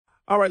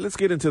All right, let's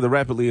get into the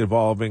rapidly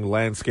evolving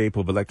landscape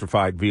of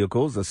electrified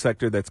vehicles, a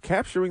sector that's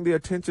capturing the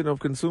attention of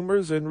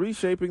consumers and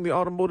reshaping the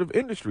automotive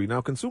industry.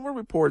 Now, Consumer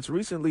Reports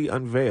recently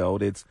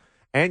unveiled its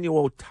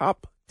annual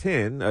top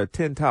 10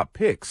 top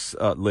picks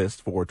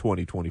list for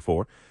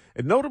 2024.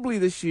 And notably,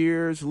 this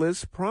year's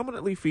list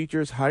prominently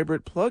features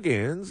hybrid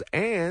plug-ins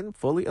and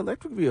fully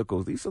electric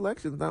vehicles. These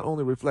selections not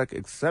only reflect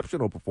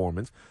exceptional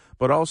performance,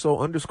 but also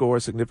underscore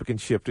a significant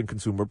shift in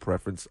consumer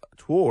preference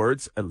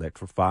towards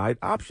electrified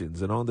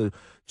options. And on the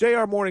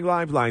JR Morning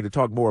Live line to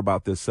talk more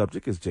about this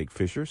subject is Jake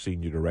Fisher,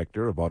 Senior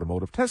Director of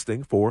Automotive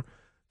Testing for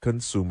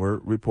Consumer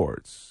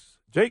Reports.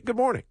 Jake, good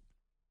morning.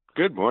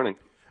 Good morning.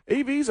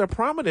 EVs are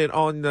prominent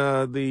on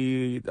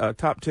the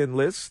top 10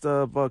 list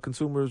of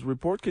Consumers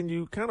Report. Can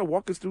you kind of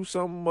walk us through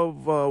some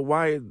of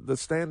why the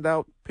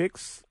standout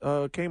picks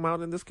came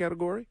out in this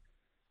category?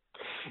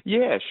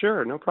 Yeah,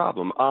 sure. No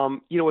problem.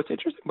 What's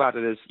interesting about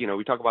it is,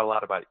 we talk about a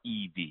lot about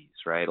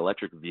EVs, right?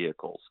 Electric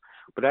vehicles.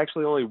 But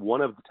actually only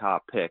one of the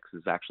top picks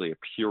is actually a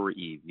pure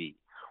EV.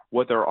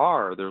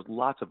 There's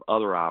lots of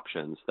other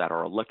options that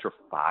are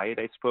electrified,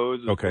 I suppose,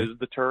 is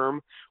the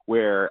term,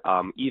 where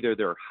either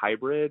they're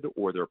hybrid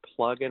or they're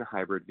plug-in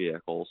hybrid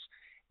vehicles.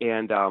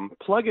 And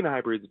plug-in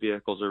hybrid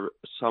vehicles are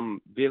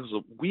some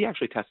vehicles, we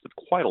actually tested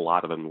quite a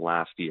lot of them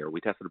last year.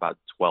 We tested about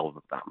 12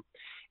 of them.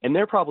 And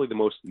they're probably the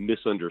most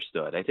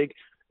misunderstood. I think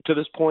to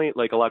this point,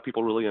 like a lot of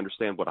people really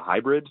understand what a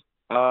hybrid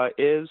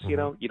is.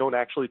 Mm-hmm. You don't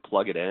actually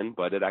plug it in,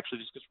 but it actually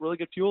just gets really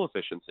good fuel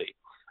efficiency.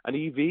 An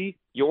EV,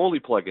 you only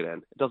plug it in.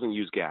 It doesn't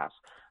use gas.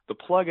 The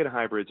plug-in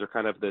hybrids are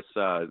kind of this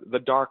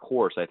the dark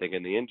horse, I think,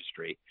 in the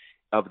industry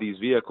of these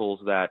vehicles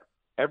that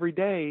every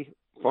day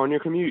on your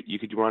commute you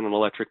could run on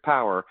electric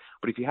power.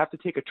 But if you have to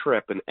take a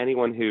trip, and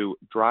anyone who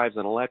drives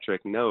an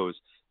electric knows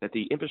that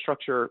the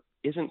infrastructure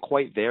isn't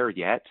quite there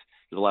yet.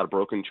 There's a lot of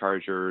broken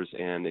chargers,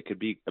 and it could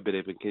be a bit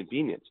of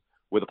inconvenience.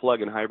 With a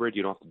plug-in hybrid,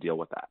 you don't have to deal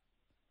with that.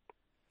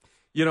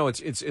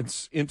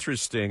 It's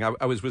interesting.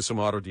 I was with some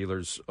auto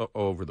dealers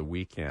over the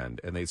weekend,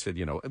 and they said,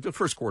 the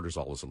first quarter is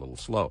always a little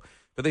slow,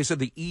 but they said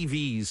the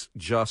EVs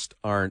just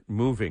aren't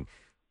moving,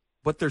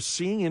 but they're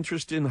seeing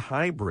interest in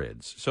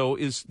hybrids. So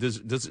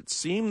does it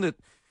seem that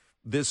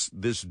this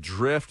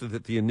drift,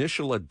 that the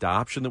initial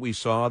adoption that we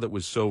saw that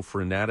was so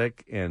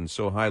frenetic and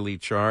so highly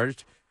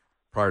charged,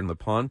 pardon the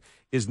pun,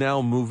 is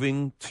now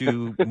moving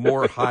to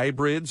more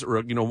hybrids,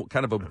 or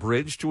kind of a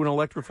bridge to an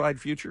electrified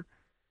future?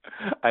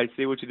 I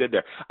see what you did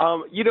there.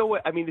 You know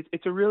what? I mean,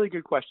 it's a really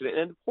good question.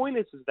 And the point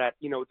is that,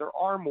 there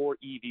are more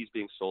EVs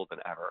being sold than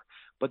ever,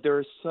 but there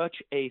is such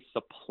a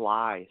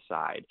supply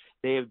side.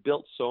 They have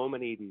built so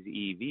many of these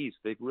EVs.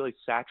 They've really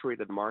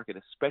saturated the market,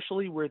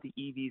 especially where the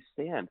EVs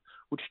stand,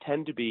 which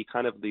tend to be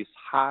kind of this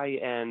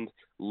high-end,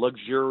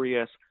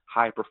 luxurious,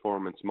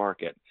 high-performance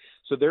market.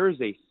 So there is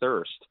a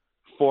thirst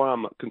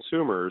from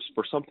consumers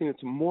for something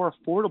that's more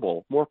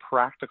affordable, more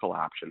practical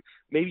option.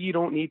 Maybe you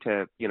don't need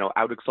to,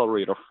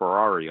 out-accelerate a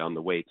Ferrari on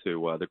the way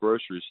to the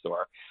grocery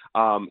store.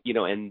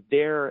 And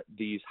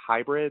these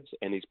hybrids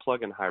and these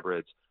plug-in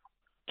hybrids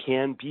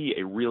can be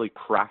a really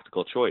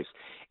practical choice.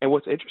 And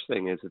what's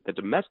interesting is that the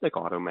domestic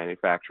auto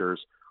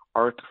manufacturers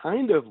are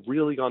kind of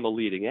really on the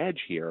leading edge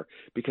here,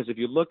 because if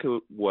you look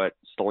at what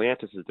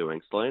Stellantis is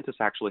doing, Stellantis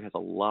actually has a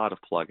lot of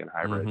plug-in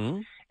hybrids. Mm-hmm.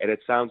 And it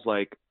sounds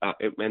like,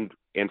 and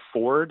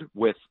Ford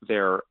with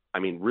their,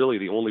 really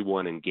the only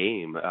one in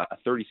game, a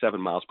 37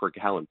 miles per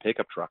gallon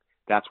pickup truck,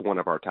 that's one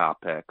of our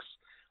top picks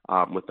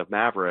with the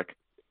Maverick.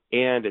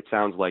 And it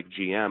sounds like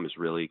GM is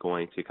really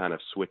going to kind of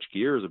switch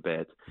gears a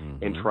bit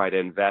and try to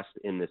invest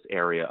in this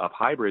area of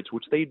hybrids,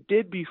 which they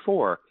did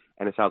before.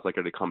 And it sounds like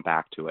they're going to come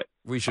back to it.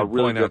 We should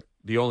point out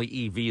the only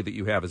EV that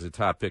you have as a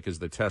top pick is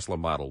the Tesla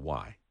Model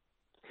Y.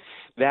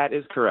 That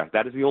is correct.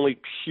 That is the only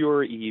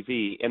pure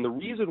EV. And the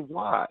reason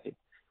why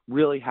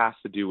really has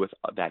to do with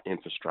that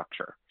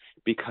infrastructure.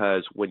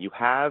 Because when you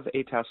have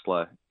a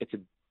Tesla, it's a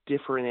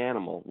different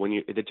animal.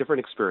 It's a different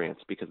experience,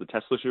 because the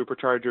Tesla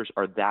superchargers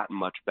are that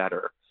much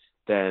better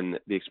than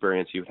the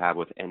experience you have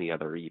with any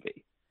other EV.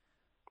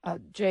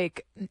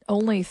 Jake,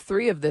 only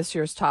 3 of this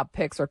year's top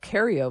picks are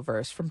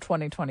carryovers from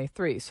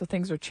 2023, so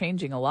things are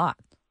changing a lot.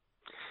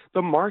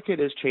 The market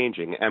is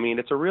changing.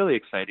 It's a really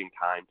exciting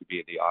time to be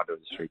in the auto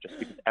industry, just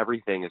because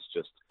everything is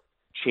just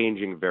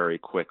changing very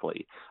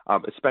quickly,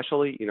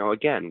 especially,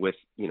 again, with,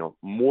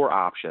 more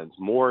options,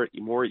 more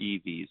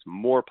EVs,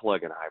 more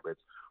plug-in hybrids,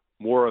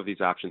 more of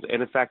these options.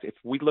 And in fact, if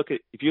you look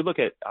at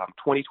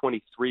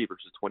 2023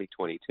 versus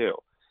 2022,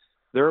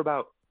 there are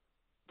about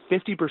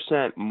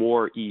 50%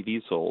 more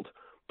EVs sold,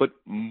 but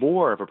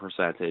more of a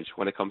percentage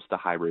when it comes to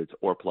hybrids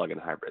or plug-in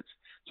hybrids.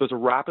 So it's a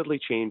rapidly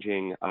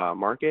changing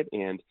market,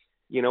 and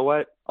you know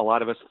what? A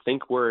lot of us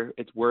think where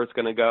it's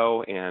going to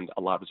go, and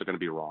a lot of us are going to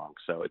be wrong.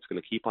 So it's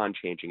going to keep on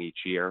changing each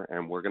year,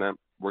 and we're gonna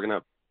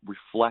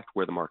reflect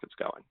where the market's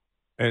going.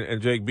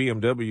 And Jake,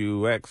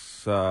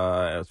 BMW's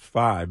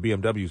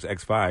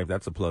X5,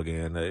 that's a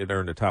plug-in. It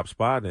earned the top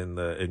spot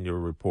in your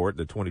report,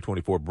 the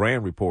 2024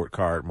 brand report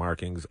card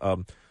markings.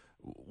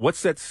 What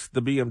sets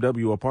the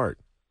BMW apart?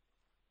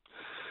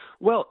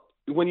 Well,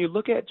 when you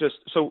look at just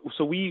so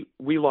we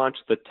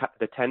launched the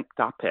 10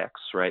 top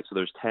picks, right? So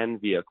there's 10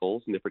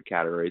 vehicles in different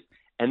categories,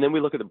 and then we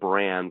look at the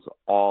brands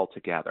all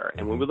together.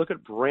 And when we look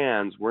at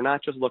brands, we're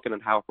not just looking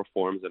at how it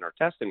performs in our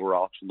testing. We're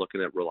also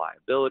looking at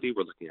reliability.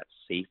 We're looking at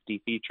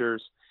safety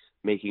features,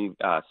 making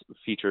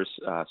features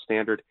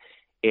standard.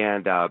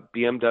 And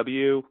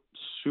BMW,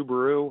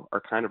 Subaru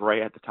are kind of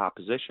right at the top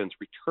positions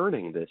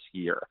returning this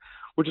year,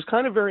 which is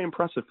kind of very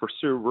impressive for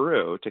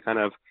Subaru to kind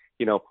of,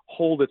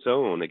 hold its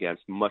own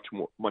against much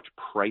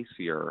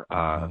pricier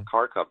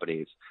car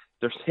companies.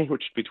 They're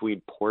sandwiched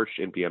between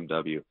Porsche and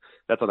BMW.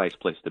 That's a nice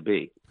place to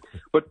be.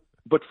 But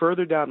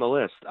further down the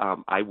list,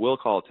 I will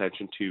call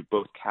attention to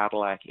both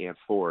Cadillac and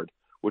Ford,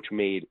 which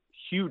made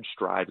huge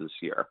strides this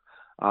year.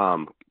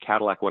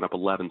 Cadillac went up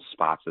 11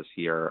 spots this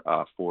year.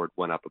 Ford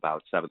went up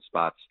about 7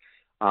 spots.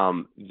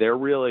 They're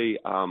really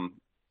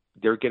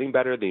they're getting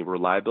better. The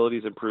reliability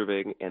is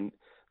improving, and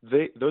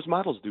those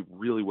models do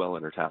really well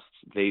in our tests.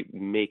 They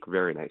make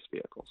very nice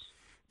vehicles.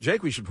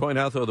 Jake, we should point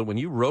out, though, that when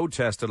you road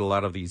tested a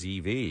lot of these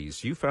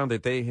EVs, you found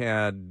that they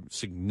had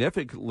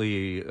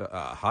significantly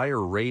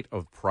higher rate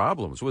of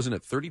problems. Wasn't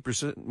it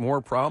 30%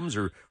 more problems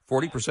or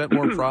 40%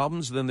 more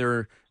problems than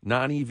their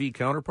non-EV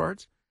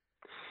counterparts?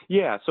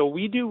 Yeah, so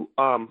we do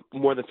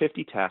more than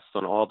 50 tests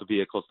on all the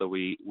vehicles that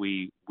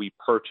we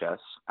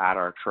purchase at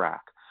our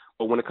track.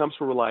 But when it comes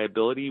to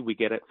reliability, we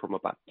get it from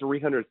about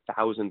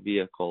 300,000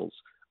 vehicles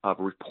of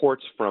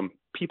reports from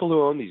people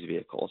who own these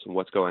vehicles and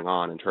what's going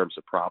on in terms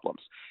of problems.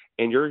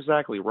 And you're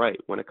exactly right.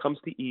 When it comes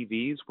to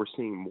EVs, we're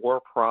seeing more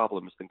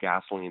problems than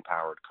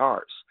gasoline-powered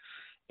cars.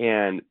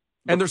 And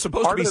they're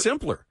supposed to be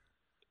simpler.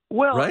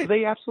 Well, right?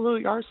 They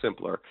absolutely are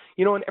simpler.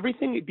 And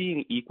everything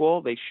being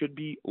equal, they should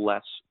be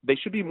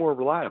more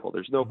reliable.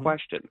 There's no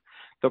question.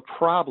 The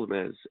problem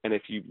is, and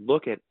if you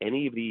look at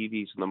any of the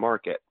EVs in the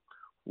market,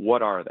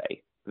 what are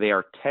they? They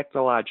are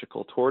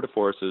technological tour de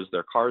forces.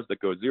 They're cars that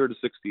go 0 to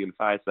 60 in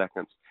 5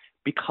 seconds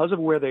because of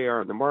where they are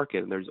in the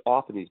market. And there's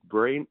often these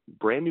brand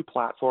new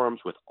platforms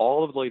with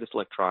all of the latest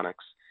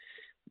electronics.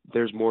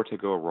 There's more to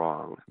go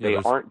wrong. They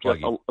aren't just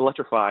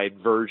electrified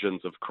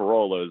versions of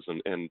Corollas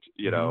and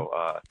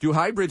Do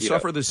hybrids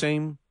suffer the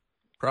same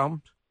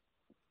problems?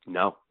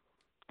 No,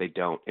 they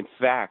don't. In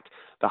fact,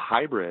 the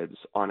hybrids,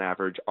 on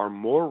average, are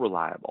more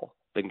reliable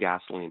than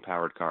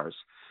gasoline-powered cars,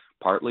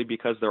 partly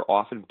because they're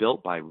often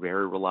built by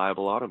very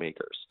reliable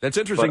automakers. That's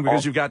interesting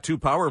because you've got 2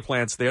 power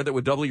plants there that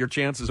would double your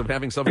chances of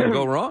having something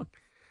go wrong.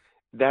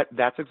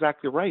 That's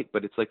exactly right.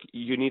 But it's like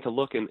you need to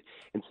look and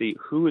see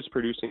who is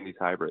producing these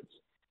hybrids.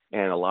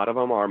 And a lot of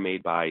them are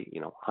made by,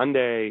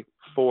 Hyundai,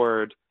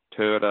 Ford,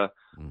 Toyota,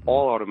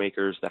 all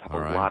automakers that have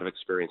a lot of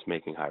experience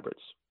making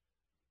hybrids.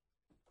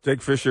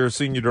 Jake Fisher,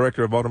 Senior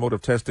Director of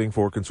Automotive Testing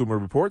for Consumer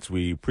Reports.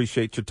 We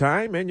appreciate your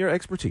time and your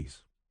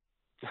expertise.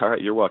 All right,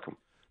 you're welcome.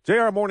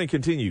 JR Morning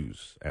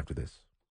continues after this.